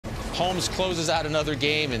Holmes closes out another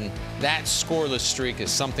game, and that scoreless streak is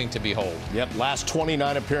something to behold. Yep, last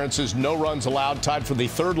 29 appearances, no runs allowed, tied for the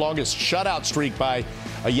third longest shutout streak by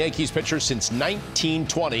a Yankees pitcher since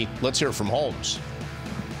 1920. Let's hear from Holmes.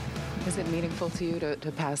 Is it meaningful to you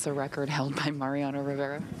to pass a record held by Mariano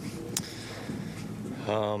Rivera?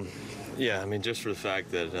 Yeah, I mean, just for the fact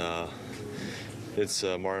that it's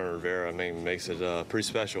Mariano Rivera, I mean, makes it pretty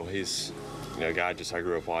special. He's, a guy just I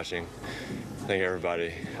grew up watching. I think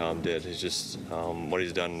everybody did. He's just what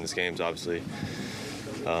he's done in his games, obviously.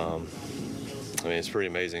 I mean, it's pretty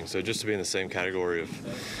amazing. So just to be in the same category of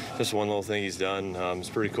just one little thing he's done, it's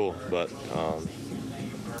pretty cool. But I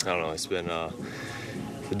don't know. It's been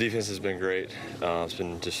the defense has been great. It's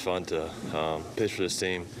been just fun to pitch for this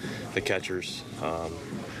team, the catchers.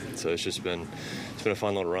 So it's been a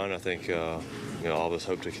fun little run. I think all of us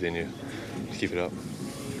hope to continue to keep it up.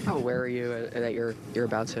 How aware are you that you're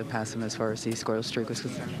about to pass him as far as the scoreless streak was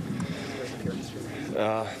concerned?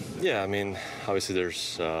 Yeah, I mean, obviously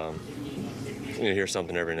there's you hear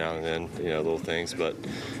something every now and then, little things, but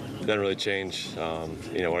it doesn't really change.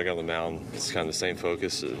 When I get on the mound, it's kind of the same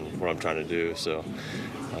focus and what I'm trying to do. So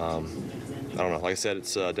I don't know. Like I said,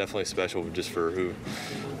 it's definitely special just for who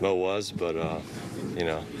Mo was, but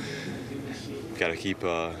got to keep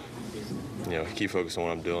focused on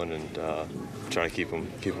what I'm doing and try to keep him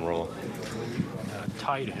rolling.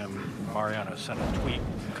 Tied him, Mariano sent a tweet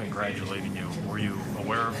congratulating you. Were you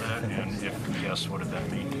aware of that? And if yes, what did that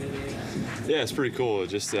mean? Yeah, it's pretty coal.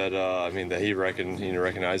 Just that that he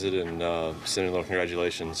recognized it and sent a little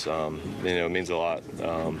congratulations. It means a lot.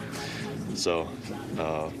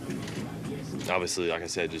 Obviously, like I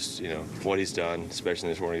said, just what he's done, especially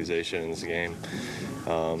in this organization and this game.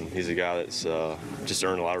 He's a guy that's just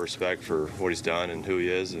earned a lot of respect for what he's done and who he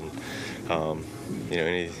is, and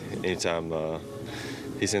anytime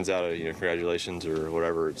he sends out a congratulations or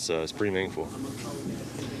whatever, it's pretty meaningful. Have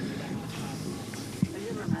you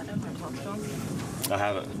ever met him or talked to him? I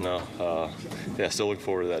haven't. No. Yeah, still look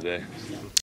forward to that day.